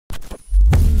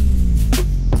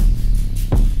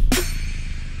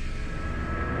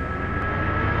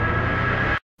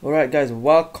Alright guys,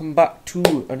 welcome back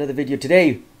to another video.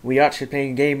 Today we are actually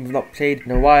playing a game we've not played in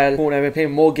a while. We're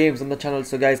playing more games on the channel,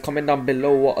 so guys comment down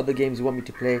below what other games you want me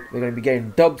to play. We're going to be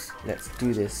getting dubs. Let's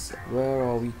do this. Where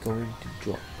are we going to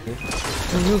drop? Okay.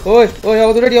 Oh, I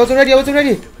wasn't ready. I was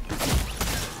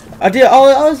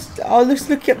just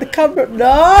looking at the camera.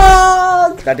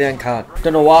 No! That didn't count.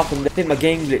 Don't know what happened. I think my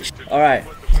game glitched. Alright.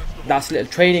 That's little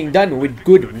training done. We're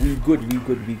good.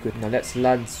 Now let's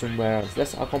land somewhere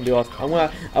else. I can't be asked. I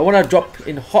wanna drop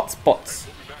in hotspots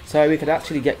so we can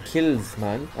actually get kills,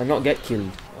 man, and not get killed.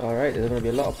 Alright, there's gonna be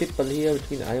a lot of people here, which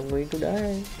means I am going to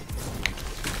die.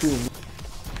 Boom.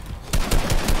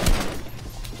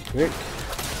 Quick.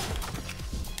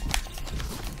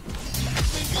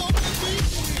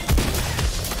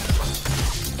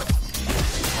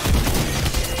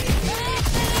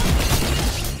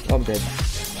 I'm dead.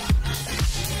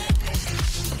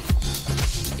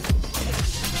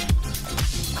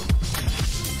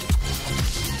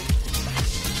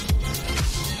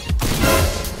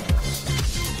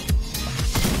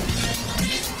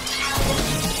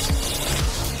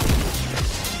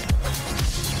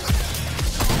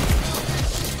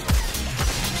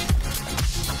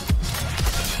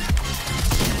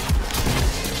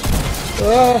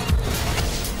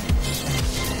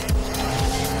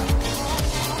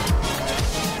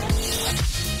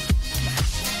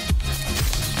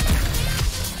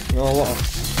 Oh what a...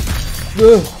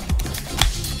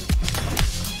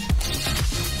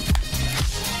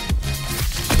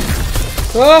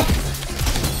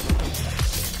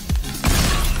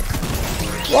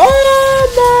 Oh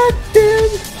my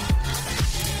God!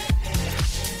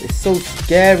 It's so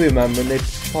scary, man, when they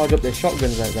charge up their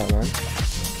shotguns like that, man.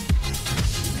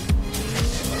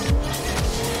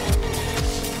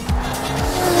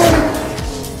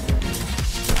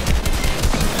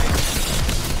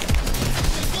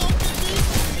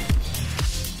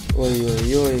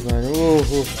 Oi, man.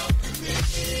 Oh.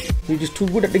 You're just too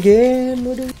good at the game,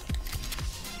 buddy.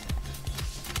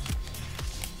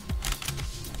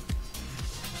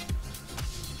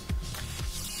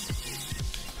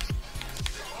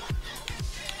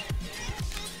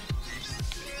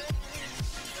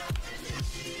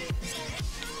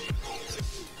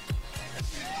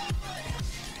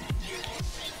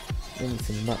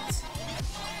 Some nuts.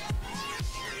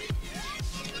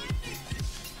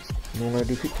 No, I'm gonna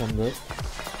do quick time though.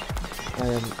 I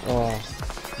am. Oh,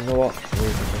 you know what? Wait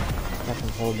a second. I can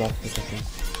hold off for a second.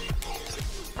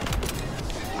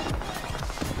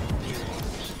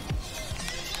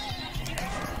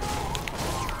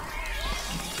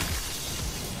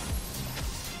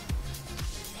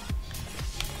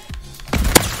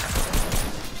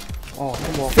 Oh,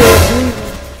 come on.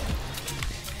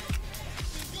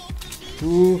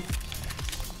 Ooh.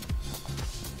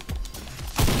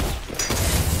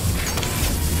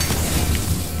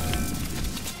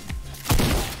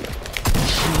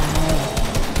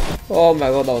 Oh my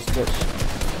God, that was clutch.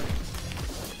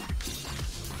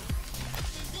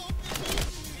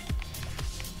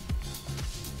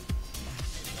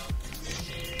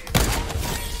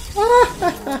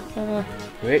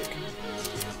 Quick.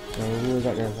 So who was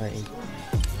that guy fighting?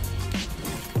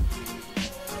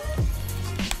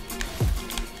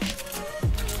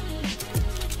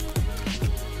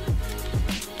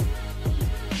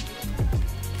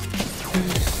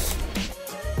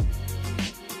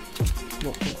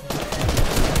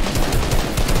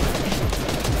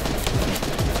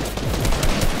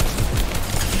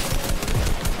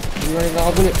 You're running out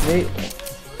of bullets, mate.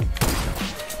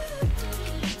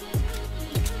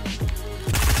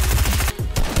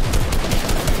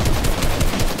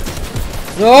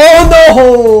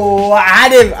 No! I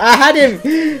had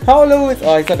him! How low is...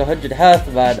 Oh, he's got 100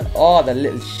 health, man. Oh, the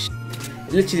little sh...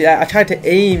 Literally, I tried to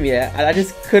aim, yeah, and I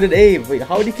just couldn't aim. Wait,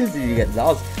 how many kills did you get?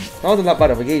 That wasn't that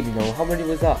bad of a game, you know. How many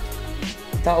was that?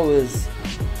 That was...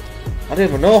 I don't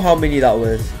even know how many that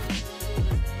was.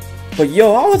 But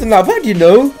yo, I wasn't that bad, you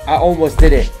know. I almost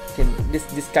did it.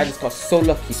 This guy just got so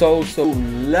lucky. So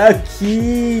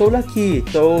lucky.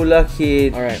 So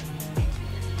lucky. Alright.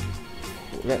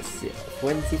 Let's see.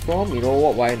 20 form? You know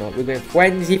what? Why not? We're going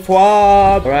 20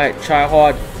 form. Alright, try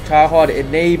hard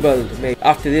enabled, mate.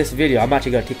 After this video, I'm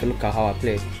actually gonna take a look at how I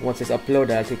play. Once it's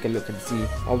uploaded, I'll take a look and see.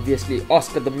 Obviously,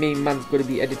 Oscar, the main man's gonna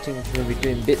be editing. He's gonna be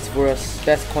doing bits for us.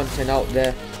 Best content out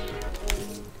there.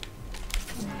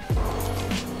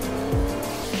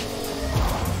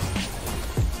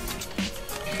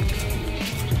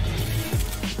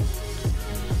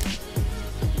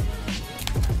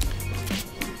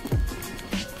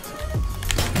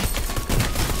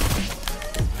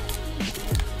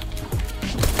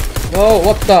 No,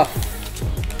 what the?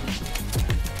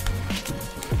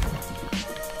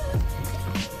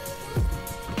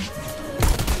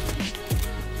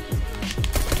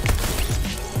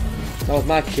 That was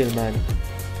my kill, man.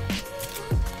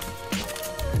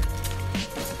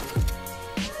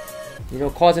 You know,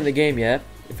 cars in the game, yeah?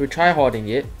 If we're tryharding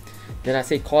it, then I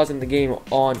say cars in the game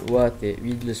aren't worth it.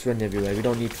 We just run everywhere. We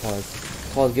don't need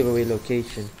cars. Cars give away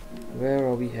location. Where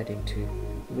are we heading to?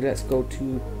 Let's go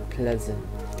to Pleasant.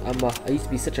 I used to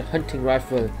be such a hunting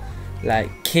rifle,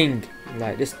 like, king.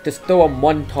 Like, just throw a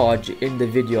montage in the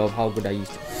video of how good I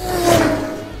used to be.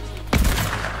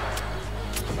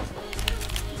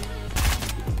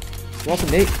 Welcome,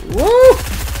 Nate. Woo!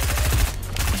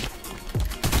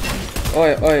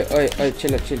 Oi,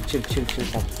 chill,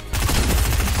 pal.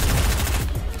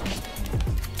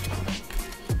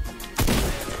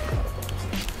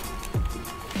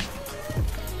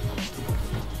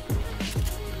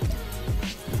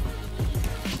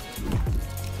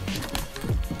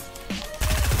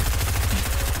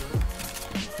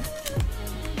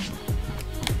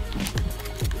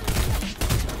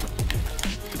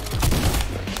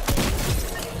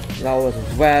 That was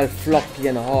well floppy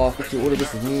and a half. Actually, all of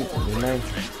this is me. Nice.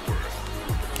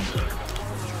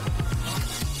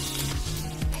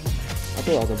 I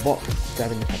thought that was a bot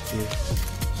driving the taxi.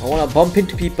 I want to bump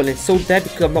into people. It's so dead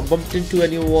because I'm not bumped into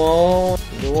anyone.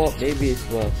 You know what? Maybe it's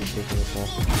worth it taking a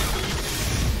pass.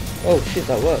 Oh shit,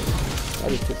 that worked.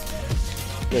 That is good.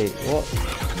 Wait, what?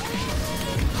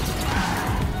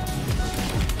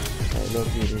 I love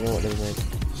you. You know what? Never mind.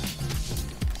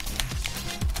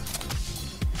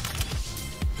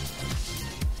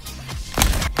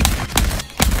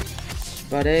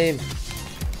 Bad aim.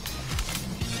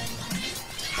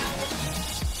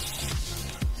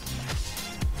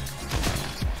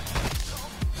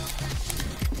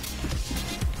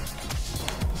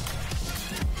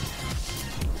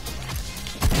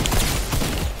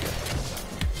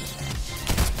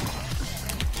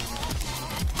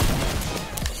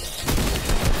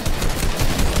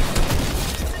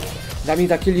 That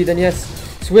means I kill you then, yes.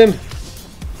 Swim!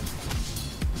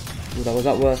 Ooh, was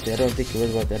that worth it? I don't think it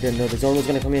was worth it. I didn't know the zone was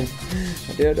gonna come in.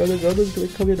 I didn't know the zone was gonna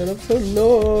come in and I'm so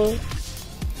low.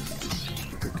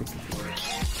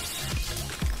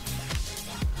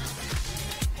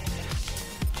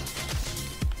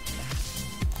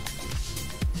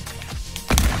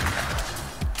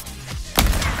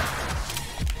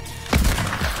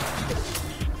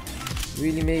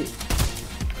 Really, mate?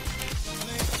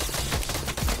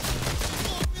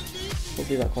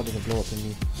 Hopefully that car doesn't blow up on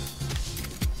me.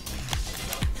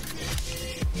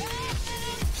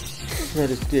 That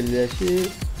is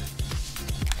delicious.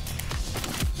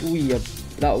 Ooh, yeah,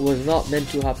 that was not meant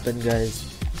to happen, guys.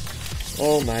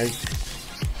 Oh my.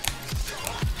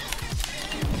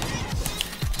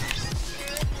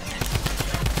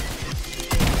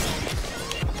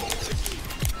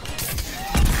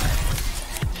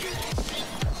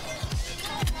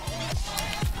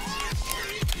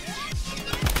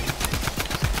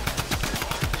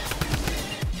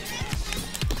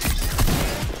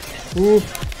 Ooh.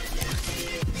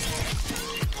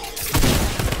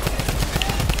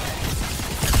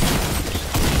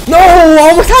 No! I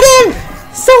almost had him!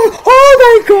 So, oh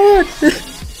my god!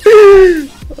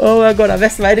 Oh my god, I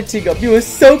messed my editing up. You were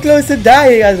so close to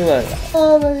dying as well.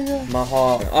 Oh my god. My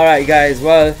heart. Alright guys,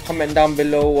 well, comment down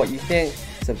below what you think.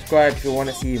 Subscribe if you want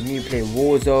to see me play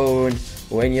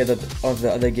Warzone or any other of the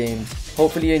other games.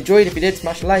 Hopefully you enjoyed. If you did,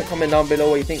 smash a like, comment down below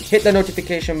what you think. Hit the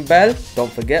notification bell,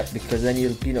 don't forget, because then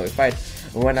you'll be notified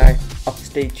when I up.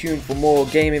 Stay tuned for more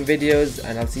gaming videos,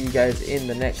 and I'll see you guys in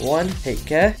the next one. Take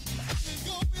care.